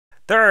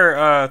There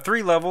are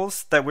 3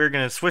 levels that we're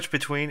going to switch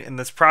between in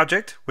this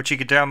project, which you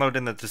can download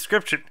in the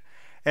description.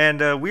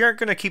 And we aren't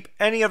going to keep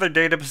any other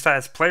data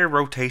besides player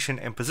rotation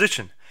and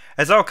position,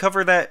 as I'll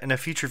cover that in a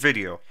future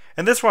video.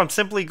 In this one I'm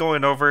simply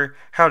going over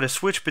how to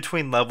switch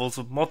between levels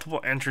with multiple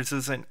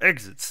entrances and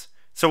exits.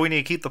 So we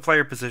need to keep the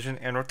player position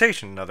and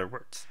rotation, in other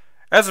words.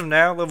 As of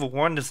now, level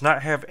 1 does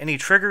not have any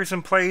triggers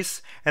in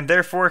place, and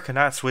therefore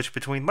cannot switch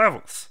between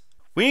levels.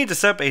 We need to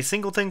set up a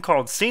singleton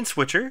called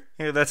SceneSwitcher,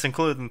 that's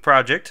included in the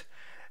project,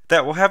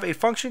 that will have a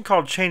function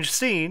called change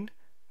scene.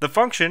 The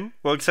function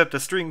will accept a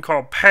string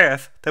called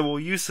path that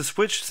we'll use to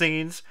switch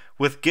scenes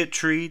with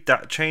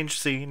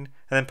getTree.changeScene and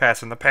then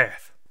pass in the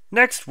path.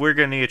 Next, we're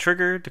going to need a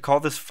trigger to call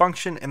this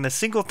function in the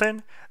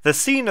singleton. The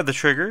scene of the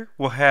trigger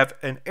will have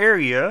an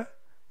area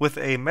with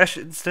a mesh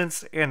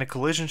instance and a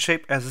collision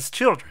shape as its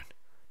children.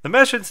 The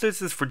mesh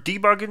instance is for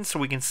debugging so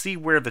we can see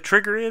where the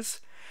trigger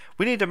is.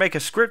 We need to make a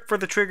script for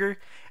the trigger,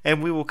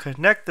 and we will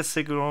connect the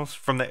signals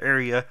from the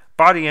area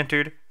body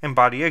entered and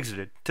body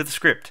exited to the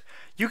script.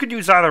 You could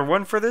use either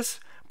one for this,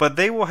 but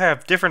they will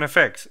have different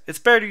effects. It's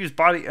better to use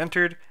body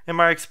entered in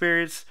my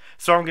experience,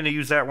 so I'm going to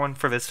use that one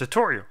for this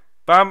tutorial.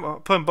 But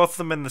I'm putting both of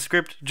them in the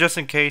script just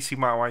in case you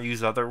might want to use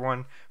the other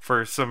one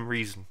for some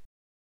reason.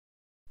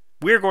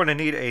 We're going to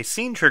need a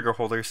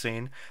SceneTriggerHolder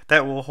scene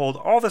that will hold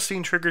all the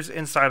scene triggers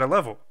inside a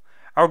level.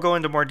 I'll go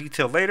into more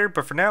detail later,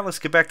 but for now let's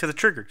get back to the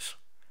triggers.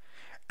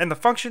 In the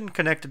function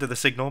connected to the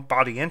signal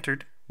body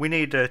entered, we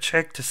need to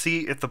check to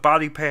see if the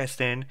body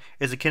passed in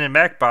is a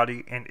kinematic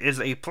body and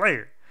is a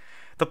player.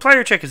 The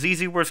player check is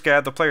easy. We're just going to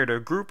add the player to a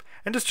group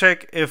and just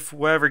check if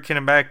whatever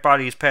kinematic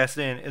body is passed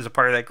in is a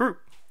part of that group.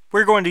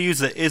 We're going to use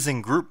the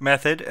isInGroup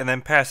method and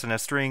then pass in a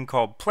string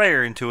called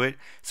player into it,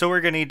 so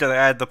we're going to need to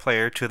add the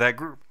player to that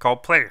group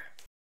called player.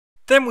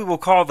 Then we will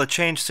call the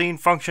change scene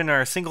function in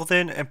our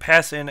singleton and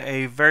pass in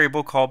a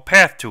variable called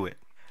path to it.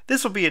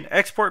 This will be an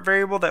export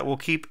variable that we'll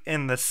keep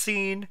in the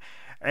scene,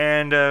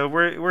 and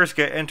we're just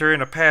going to enter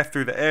in a path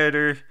through the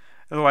editor,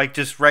 and like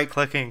just right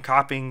clicking and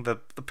copying the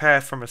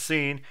path from a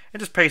scene and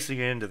just pasting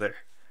it into there.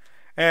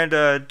 And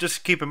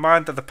just keep in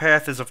mind that the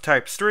path is of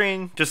type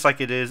string, just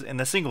like it is in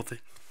the singleton.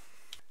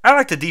 I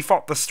like to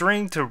default the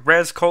string to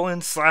res://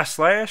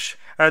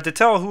 to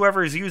tell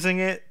whoever is using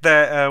it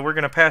that we're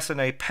going to pass in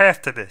a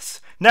path to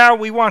this. Now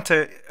we want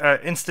to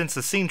instance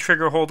the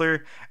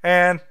SceneTriggerHolder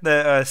and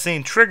the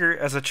SceneTrigger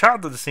as a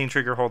child of the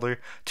SceneTriggerHolder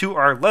to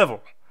our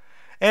level.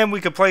 And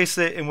we could place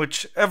it in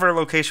whichever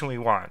location we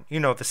want, the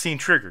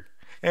SceneTrigger.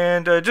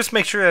 And just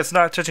make sure that it's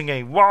not touching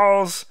any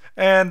walls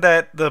and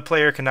that the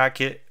player cannot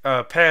get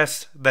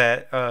past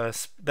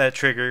that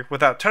trigger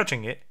without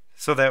touching it.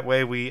 So that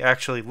way we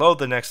actually load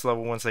the next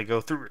level once they go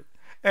through it.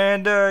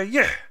 And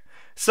yeah.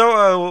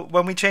 So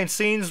when we change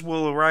scenes,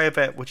 we'll arrive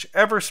at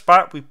whichever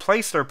spot we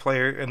placed our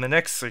player in the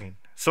next scene.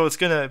 So it's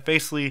going to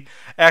basically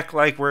act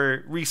like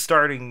we're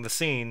restarting the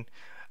scene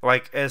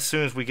like as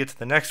soon as we get to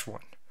the next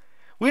one.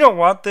 We don't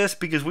want this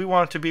because we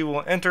want to be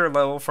able to enter a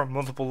level from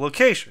multiple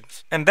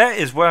locations. And that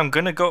is what I'm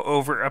going to go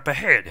over up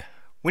ahead.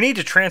 We need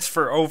to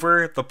transfer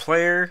over the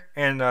player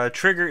and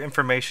trigger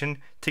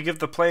information to give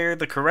the player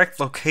the correct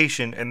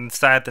location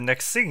inside the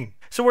next scene.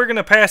 So we're going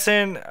to pass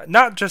in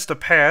not just a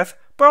path,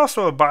 but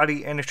also a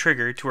body and a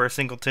trigger to our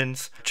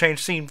singleton's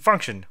change scene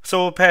function.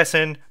 So we'll pass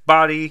in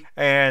body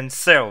and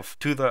self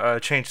to the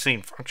change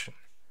scene function.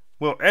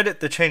 We'll edit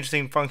the change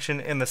scene function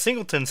in the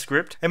singleton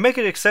script and make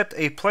it accept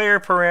a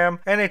player param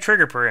and a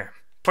trigger param.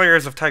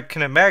 Players of type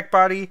kinematic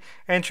body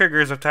and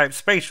triggers of type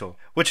spatial,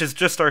 which is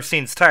just our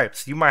scene's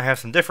types. You might have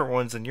some different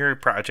ones in your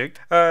project.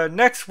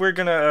 Next, we're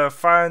going to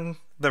find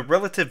the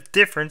relative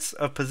difference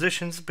of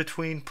positions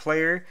between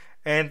player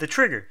and the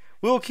trigger.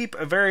 We will keep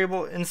a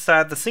variable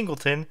inside the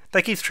singleton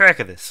that keeps track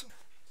of this.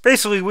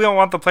 Basically, we don't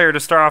want the player to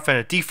start off in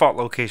a default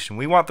location.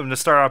 We want them to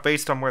start off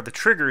based on where the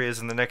trigger is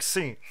in the next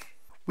scene.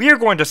 We are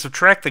going to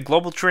subtract the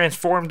global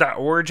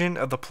transform.origin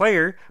of the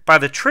player by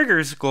the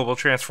trigger's global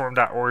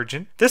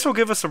transform.origin. This will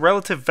give us a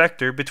relative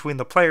vector between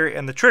the player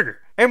and the trigger,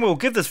 and we'll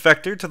give this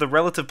vector to the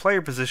relative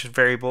player position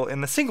variable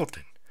in the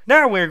singleton.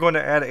 Now we are going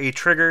to add a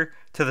trigger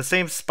to the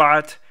same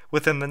spot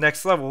within the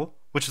next level,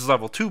 which is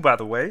level 2 by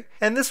the way,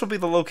 and this will be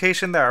the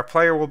location that our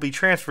player will be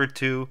transferred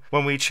to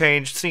when we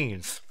change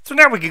scenes. So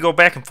now we can go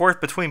back and forth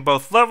between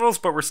both levels,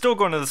 but we're still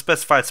going to the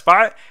specified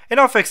spot, and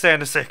I'll fix that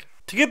in a second.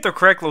 To get the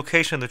correct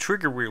location of the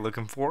trigger we're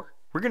looking for,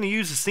 we're going to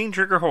use the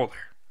SceneTriggerHolder.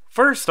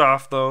 First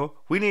off though,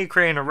 we need to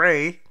create an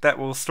array that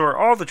will store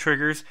all the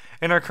triggers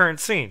in our current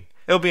scene.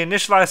 It will be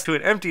initialized to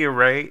an empty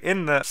array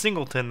in the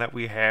singleton that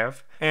we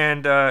have,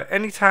 and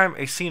anytime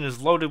a scene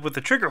is loaded with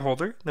the trigger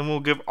holder, then we'll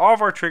give all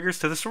of our triggers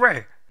to this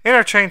array. In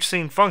our change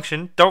scene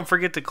function, don't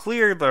forget to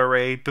clear the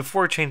array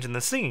before changing the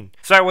scene.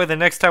 So that way the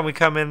next time we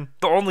come in,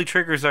 the only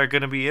triggers that are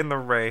going to be in the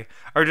array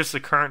are just the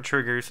current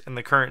triggers in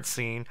the current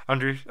scene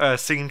under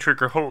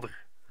SceneTriggerHolder.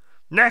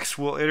 Next,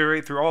 we'll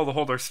iterate through all the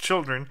holder's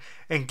children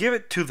and give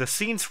it to the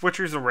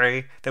SceneSwitchers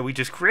array that we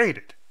just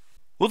created.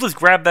 We'll just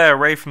grab that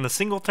array from the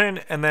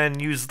singleton and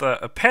then use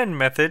the append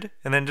method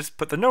and then just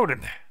put the node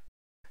in there.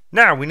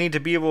 Now we need to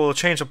be able to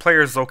change the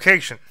player's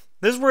location.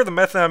 This is where the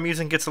method I'm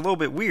using gets a little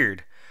bit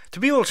weird. To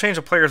be able to change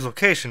a player's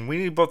location, we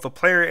need both the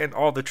player and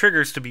all the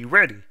triggers to be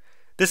ready.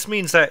 This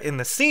means that in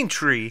the scene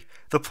tree,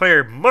 the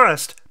player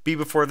must be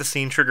before the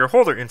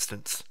SceneTriggerHolder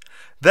instance.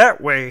 That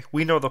way,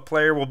 we know the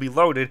player will be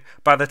loaded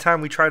by the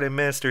time we try to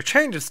administer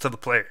changes to the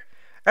player.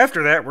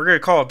 After that, we're going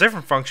to call a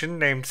different function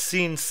named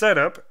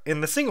SceneSetup in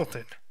the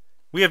Singleton.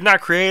 We have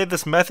not created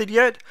this method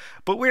yet,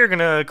 but we are going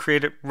to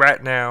create it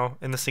right now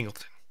in the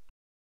Singleton.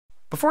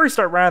 Before we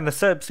start writing the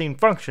setup scene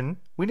function,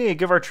 we need to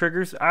give our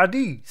triggers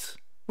IDs.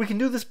 We can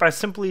do this by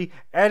simply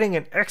adding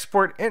an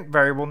export int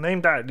variable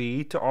named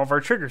ID to all of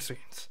our trigger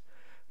scenes.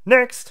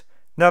 Next,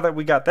 now that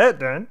we got that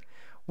done,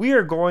 we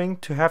are going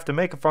to have to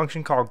make a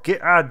function called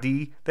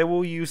getID that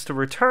we'll use to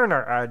return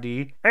our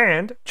ID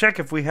and check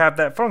if we have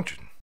that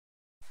function.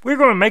 We're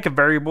going to make a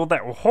variable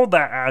that will hold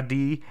that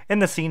ID in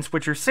the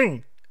SceneSwitcher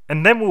scene,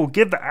 and then we'll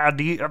give the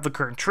ID of the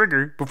current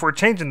trigger before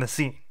changing the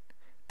scene.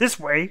 This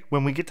way,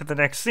 when we get to the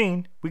next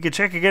scene, we can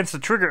check against the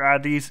trigger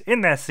IDs in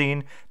that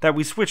scene that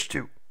we switched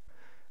to.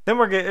 Then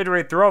we're going to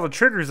iterate through all the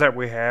triggers that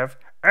we have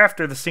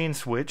after the scene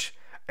switch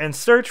and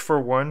search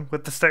for one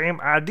with the same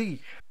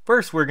ID.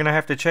 First, we're going to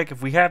have to check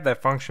if we have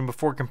that function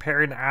before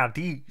comparing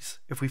IDs.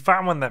 If we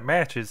find one that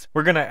matches,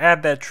 we're going to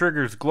add that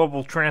trigger's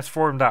global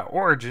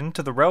transform.origin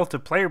to the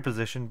relative player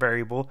position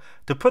variable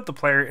to put the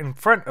player in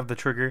front of the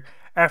trigger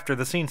after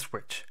the scene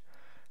switch.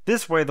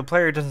 This way, the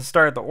player doesn't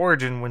start at the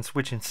origin when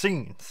switching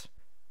scenes.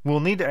 We'll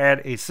need to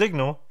add a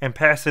signal and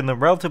pass in the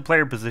relative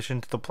player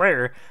position to the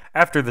player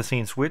after the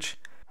scene switch.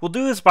 We'll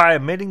do this by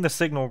emitting the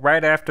signal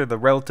right after the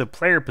relative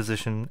player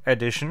position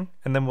addition,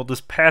 and then we'll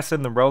just pass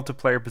in the relative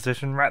player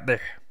position right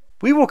there.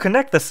 We will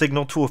connect the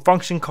signal to a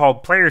function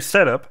called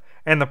playerSetup,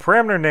 and the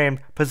parameter named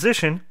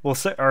position will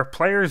set our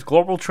player's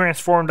global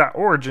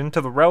transform.origin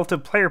to the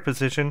relative player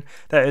position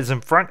that is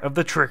in front of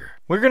the trigger.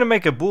 We're going to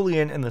make a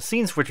boolean in the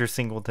SceneSwitcher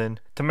Singleton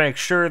to make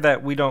sure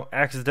that we don't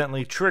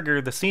accidentally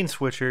trigger the scene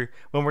switcher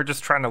when we're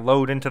just trying to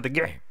load into the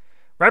game.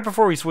 Right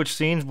before we switch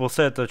scenes, we'll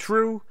set it to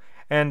true,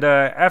 and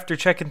after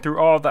checking through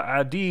all the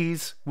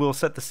IDs, we'll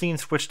set the scene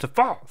switch to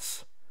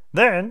false.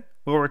 Then,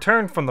 we'll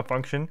return from the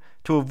function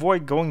to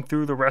avoid going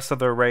through the rest of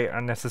the array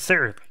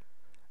unnecessarily.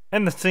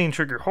 In the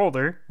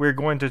SceneTriggerHolder, we're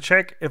going to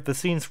check if the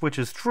scene switch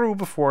is true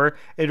before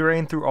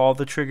iterating through all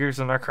the triggers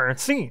in our current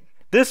scene.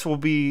 This will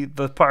be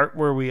the part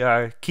where we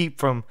keep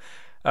from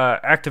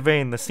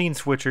activating the scene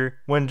switcher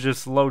when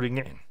just loading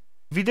in.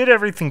 If you did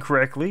everything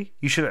correctly,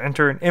 you should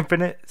enter an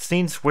infinite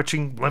scene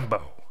switching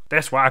limbo.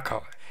 That's what I call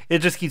it. It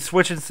just keeps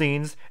switching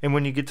scenes, and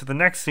when you get to the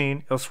next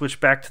scene, it'll switch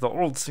back to the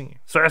old scene.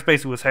 So that's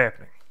basically what's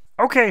happening.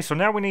 Okay, so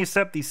now we need to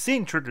set these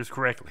scene triggers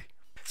correctly.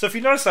 So if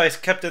you notice, I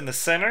kept in the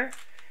center.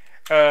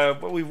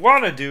 What we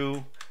want to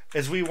do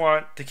is we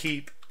want to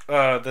keep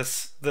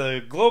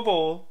the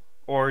global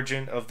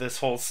origin of this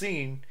whole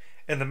scene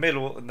in the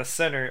middle, in the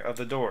center of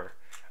the door,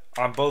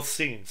 on both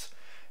scenes.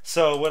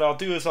 So what I'll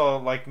do is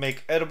I'll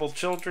make edible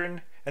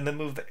children and then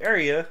move the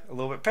area a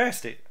little bit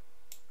past it.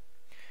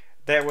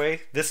 That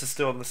way, this is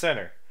still in the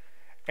center.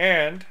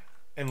 And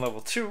in level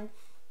 2,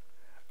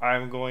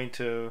 I'm going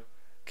to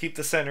keep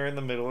the center in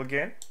the middle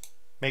again,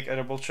 make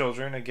edible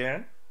children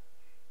again.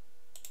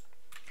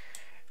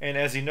 And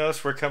as you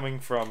notice, we're coming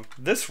from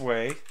this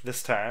way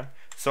this time,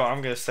 so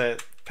I'm going to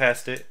set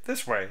past it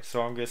this way.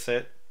 So I'm going to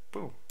set,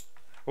 boom.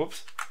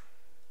 Whoops.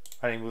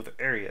 I didn't move the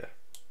area.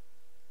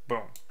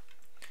 Boom.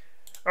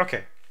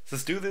 Okay, so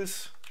let's do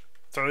this.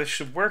 So this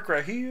should work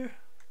right here.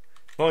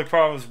 The only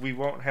problem is we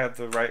won't have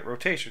the right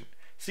rotation.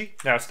 See,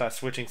 now it's not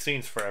switching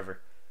scenes forever.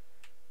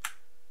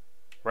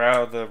 We're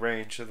out of the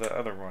range of the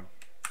other one.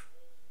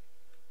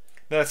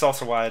 That's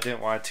also why I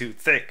didn't want it too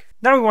thick.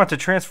 Now we want to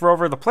transfer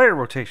over the player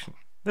rotation.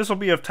 This will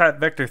be of type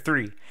vector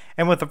 3,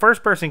 and with the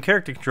first person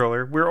character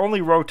controller, we're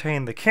only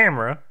rotating the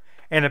camera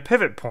and a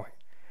pivot point.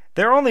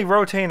 They're only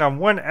rotating on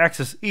one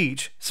axis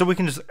each, so we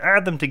can just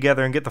add them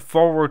together and get the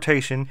full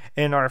rotation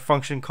in our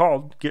function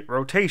called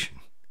getRotation.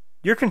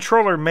 Your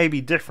controller may be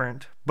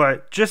different,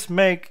 but just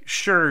make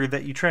sure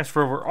that you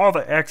transfer over all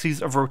the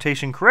axes of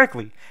rotation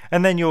correctly,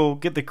 and then you'll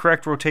get the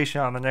correct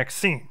rotation on the next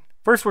scene.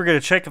 First, we're going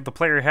to check if the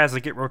player has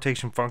a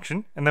getRotation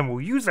function, and then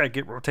we'll use that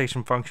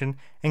getRotation function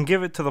and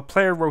give it to the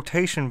player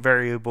rotation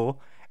variable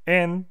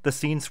in the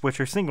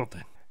SceneSwitcher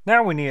Singleton.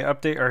 Now we need to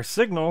update our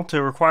signal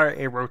to require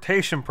a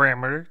rotation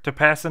parameter to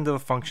pass into the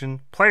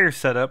function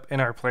playerSetup in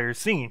our player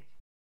scene.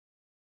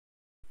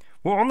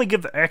 We'll only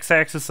give the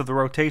x-axis of the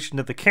rotation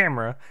to the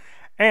camera,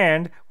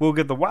 and we'll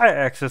give the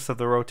y-axis of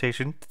the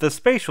rotation to the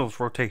spatial's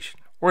rotation,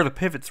 or the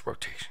pivot's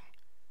rotation.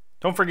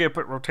 Don't forget to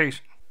put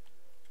rotation.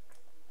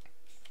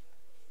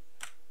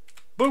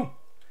 Boom!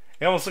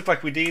 It almost looked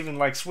like we didn't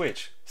even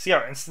switch. See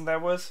how instant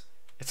that was?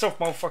 It's so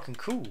motherfucking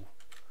cool.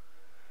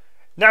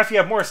 Now if you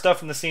have more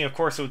stuff in the scene, of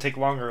course it would take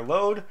longer to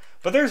load,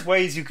 but there's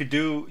ways you could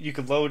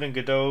load in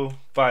Godot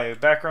by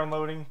background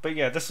loading, but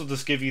yeah, this will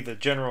just give you the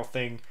general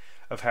thing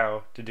of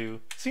how to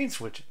do scene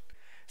switching.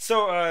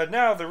 So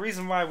now the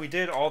reason why we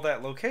did all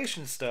that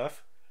location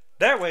stuff,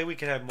 that way we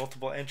could have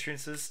multiple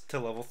entrances to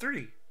level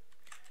 3.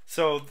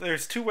 So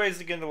there's two ways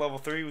to get into level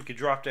 3. We could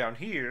drop down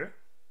here,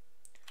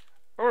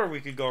 Or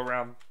we could go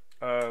around,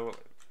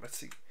 let's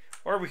see,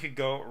 or we could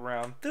go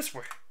around this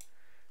way.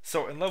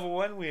 So in level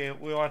 1,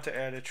 we want to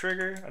add a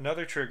trigger,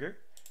 another trigger,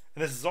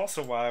 and this is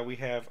also why we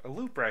have a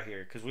loop right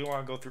here, because we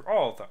want to go through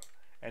all of them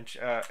and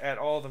add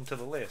all of them to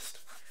the list.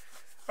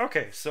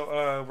 Okay,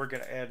 so we're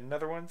going to add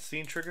another one,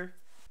 scene trigger.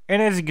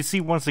 And as you can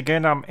see, once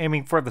again, I'm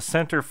aiming for the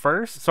center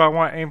first. So I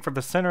want to aim for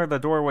the center of the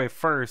doorway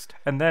first,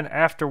 and then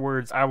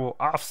afterwards I will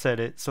offset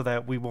it so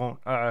that we won't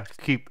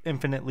keep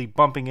infinitely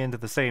bumping into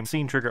the same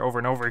scene trigger over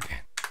and over again.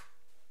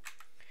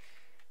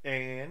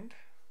 And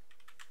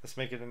let's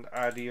make it an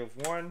ID of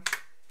 1.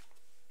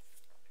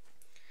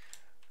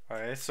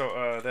 Alright,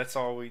 so that's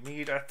all we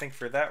need, I think,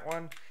 for that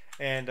one.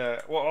 And,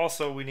 well,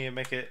 also we need to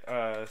make it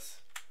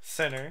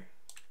center.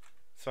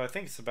 So I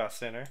think it's about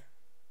center.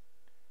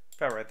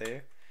 About right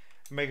there.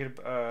 Make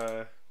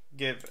it,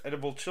 give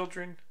edible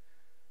children.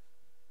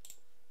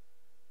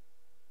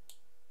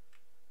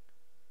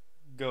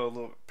 Go a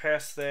little bit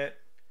past that.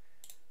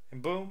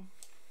 And boom.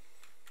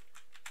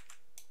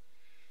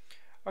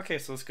 Okay,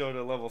 so let's go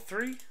to level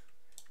 3.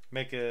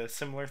 Make a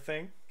similar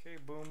thing. Okay,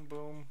 boom,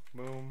 boom,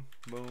 boom,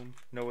 boom.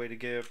 No way to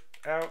get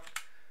out.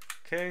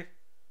 Okay,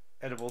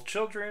 edible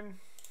children.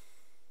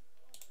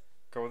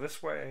 Go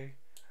this way.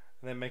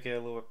 And then make it a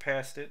little bit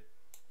past it.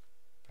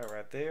 About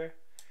right there.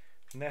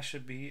 And that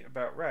should be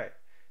about right.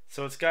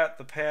 So it's got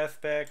the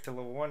path back to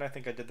level 1. I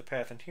think I did the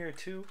path in here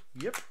too.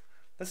 Yep.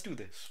 Let's do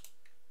this.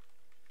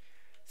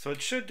 So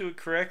it should do it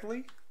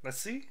correctly. Let's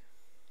see.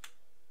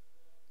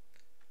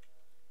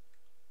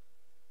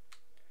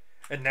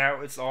 And now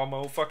it's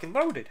all fucking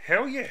loaded.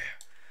 Hell yeah.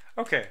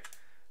 Okay.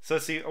 So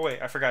let's see. Oh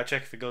wait, I forgot to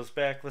check if it goes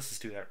back. Let's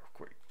just do that real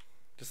quick.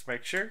 Just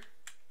make sure.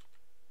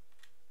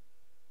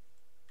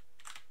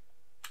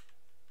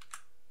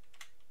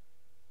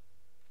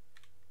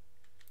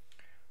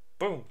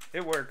 Boom,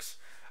 it works.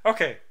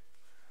 Okay.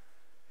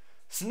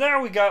 So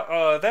now we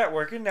got that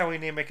working. Now we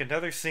need to make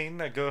another scene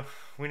that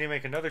we need to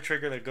make another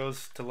trigger that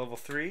goes to level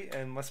 3,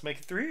 and let's make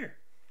it through here.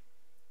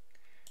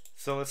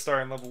 So let's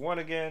start in level 1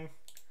 again.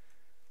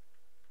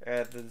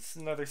 Add this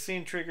another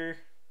scene trigger.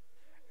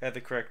 Add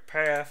the correct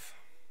path.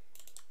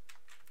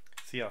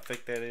 See how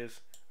thick that is?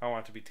 I don't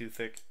want it to be too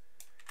thick.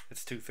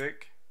 It's too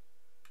thick.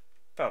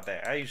 About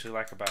that. I usually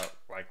like about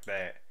like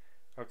that.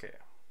 Okay.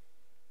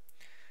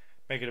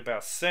 Make it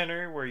about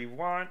center where you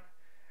want,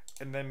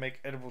 and then make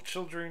edible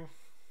children.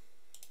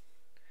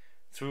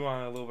 So we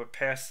want a little bit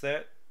past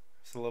that.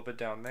 It's a little bit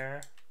down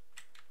there.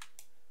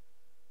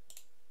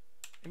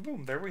 And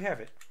boom, there we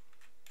have it.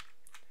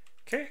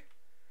 Okay,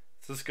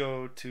 so let's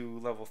go to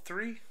level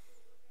 3.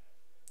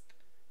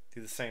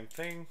 Do the same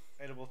thing.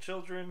 Edible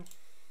children.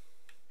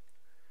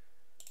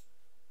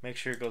 Make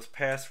sure it goes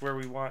past where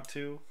we want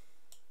to.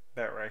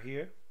 That right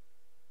here.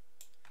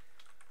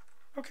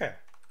 Okay.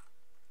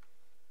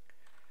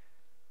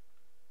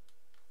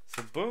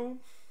 So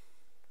boom.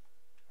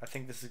 I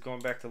think this is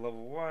going back to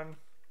level 1.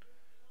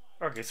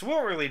 Okay, so we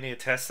won't really need to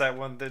test that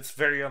one. That's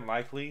very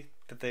unlikely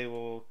that they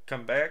will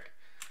come back.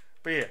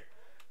 But yeah.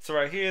 So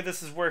right here,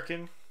 this is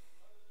working.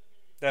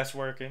 That's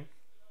working.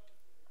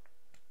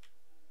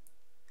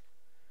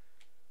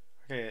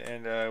 Okay,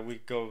 and we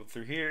go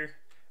through here.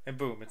 And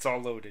boom, it's all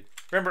loaded.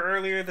 Remember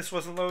earlier this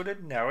wasn't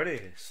loaded? Now it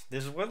is.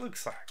 This is what it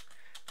looks like.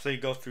 So you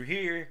go through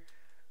here.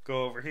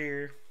 Go over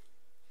here.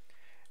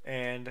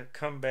 And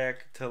come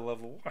back to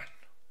level 1.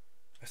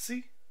 Let's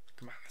see.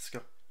 Come on, let's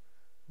go.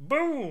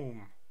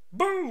 Boom!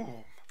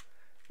 Boom!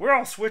 We're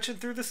all switching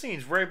through the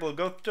scenes. We're able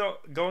to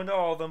go into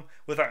all of them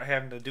without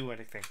having to do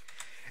anything.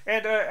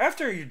 And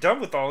after you're done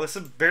with all this,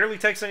 it barely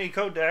takes any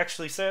code to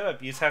actually set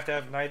up. You just have to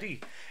have an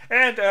ID.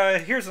 And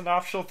here's an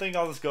optional thing.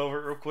 I'll just go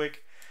over it real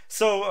quick.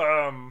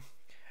 So,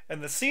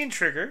 in the scene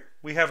trigger,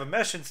 we have a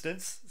mesh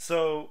instance.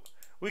 So,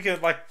 we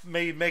could like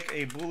maybe make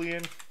a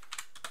boolean.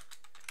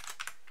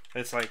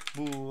 It's like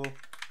bool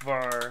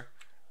var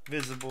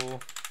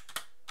visible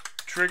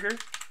trigger,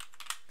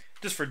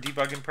 just for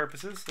debugging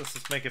purposes. Let's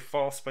just make it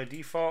false by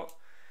default.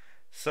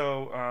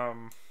 So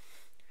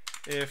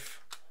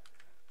if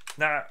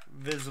not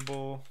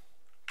visible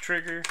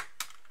trigger,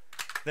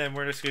 then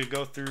we're just going to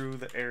go through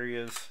the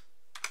areas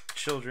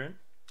children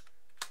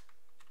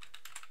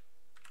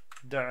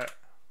dot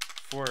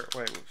for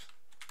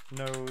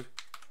node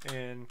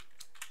in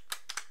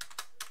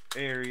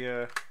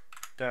area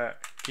dot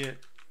get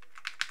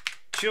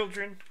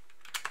children,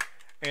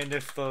 and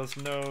if those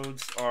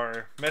nodes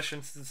are mesh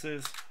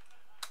instances,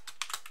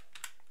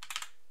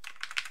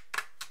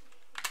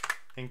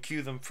 and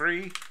queue them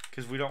free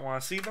because we don't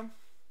want to see them.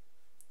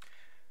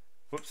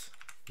 Whoops,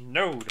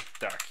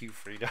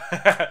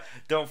 node.queueFree.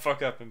 Don't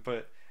fuck up and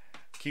put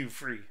queue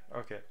free.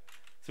 Okay,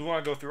 so we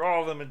want to go through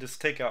all of them and just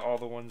take out all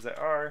the ones that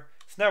are.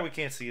 So now we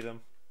can't see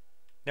them.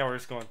 Now we're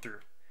just going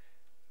through.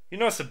 You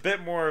notice a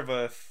bit more of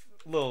a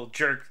little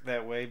jerk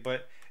that way,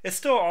 but it's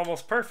still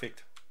almost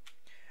perfect.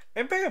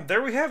 And bam,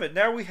 there we have it.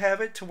 Now we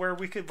have it to where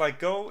we could like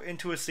go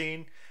into a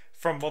scene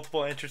from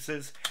multiple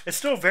entrances. It's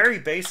still very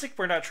basic.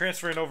 We're not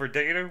transferring over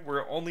data.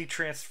 We're only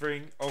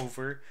transferring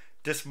over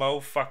Dismo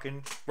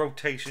fucking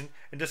rotation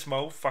and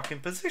Dismo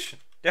fucking position.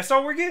 That's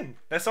all we're getting.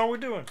 That's all we're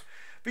doing.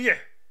 But yeah.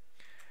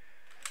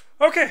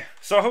 Okay,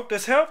 so I hope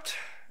this helped.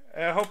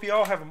 And I hope you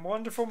all have a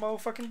wonderful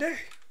motherfucking day.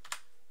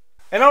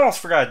 And I almost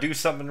forgot to do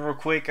something real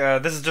quick.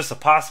 This is just a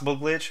possible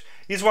glitch.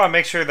 You just want to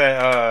make sure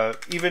that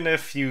even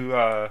if you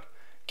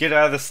get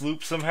out of this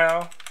loop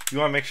somehow, you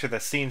want to make sure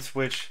that scene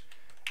switch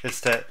is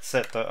set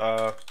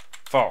to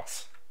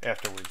false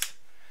afterwards.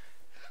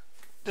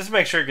 Just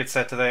make sure it gets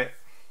set to that.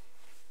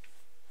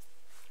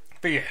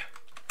 But yeah.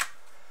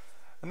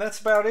 And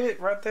that's about it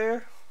right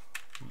there.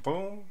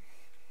 Boom.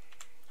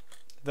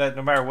 That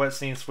no matter what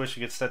scene switch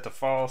gets set to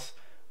false,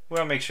 we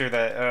want to make sure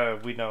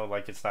that we know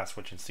like it's not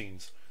switching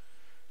scenes.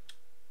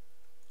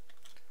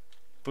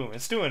 Boom.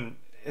 It's doing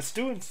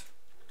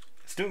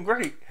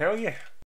great. Hell yeah.